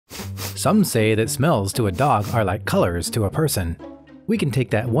Some say that smells to a dog are like colors to a person. We can take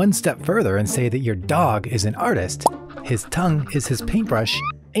that one step further and say that your dog is an artist. His tongue is his paintbrush,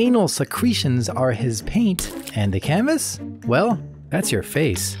 anal secretions are his paint, and the canvas? Well, that's your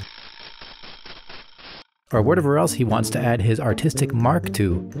face. Or whatever else he wants to add his artistic mark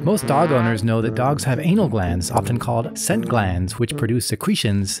to. Most dog owners know that dogs have anal glands, often called scent glands, which produce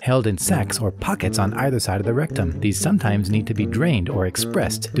secretions held in sacs or pockets on either side of the rectum. These sometimes need to be drained or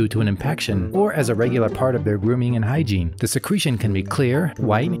expressed due to an impaction, or as a regular part of their grooming and hygiene. The secretion can be clear,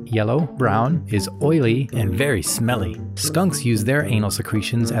 white, yellow, brown, is oily, and very smelly. Skunks use their anal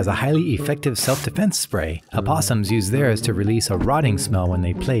secretions as a highly effective self-defense spray. Opossums use theirs to release a rotting smell when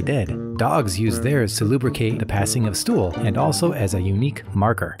they play dead. Dogs use theirs to lubricate the passing of stool, and also as a unique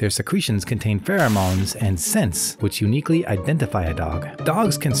marker. Their secretions contain pheromones and scents, which uniquely identify a dog.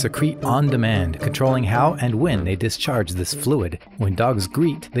 Dogs can secrete on demand, controlling how and when they discharge this fluid. When dogs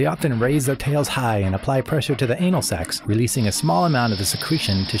greet, they often raise their tails high and apply pressure to the anal sacs, releasing a small amount of the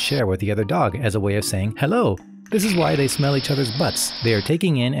secretion to share with the other dog as a way of saying hello. This is why they smell each other's butts. They are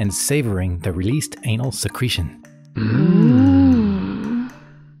taking in and savoring the released anal secretion.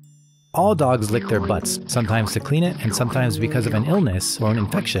 All dogs lick their butts, sometimes to clean it and sometimes because of an illness or an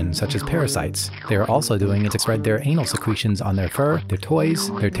infection such as parasites. They are also doing it to spread their anal secretions on their fur, their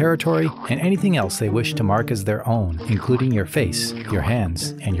toys, their territory, and anything else they wish to mark as their own, including your face, your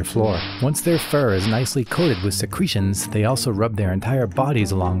hands, and your floor. Once their fur is nicely coated with secretions, they also rub their entire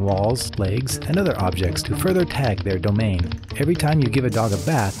bodies along walls, legs, and other objects to further tag their domain. Every time you give a dog a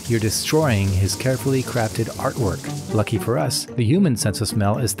bath, you're destroying his carefully crafted artwork. Lucky for us, the human sense of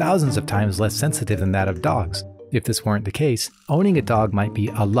smell is thousands of times less sensitive than that of dogs. If this weren't the case, owning a dog might be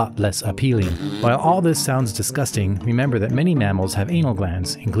a lot less appealing. While all this sounds disgusting, remember that many mammals have anal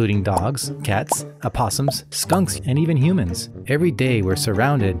glands, including dogs, cats, opossums, skunks, and even humans. Every day we're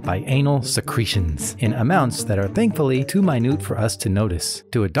surrounded by anal secretions, in amounts that are thankfully too minute for us to notice.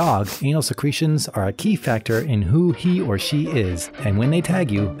 To a dog, anal secretions are a key factor in who he or she is, and when they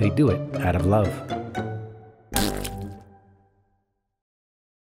tag you, they do it out of love.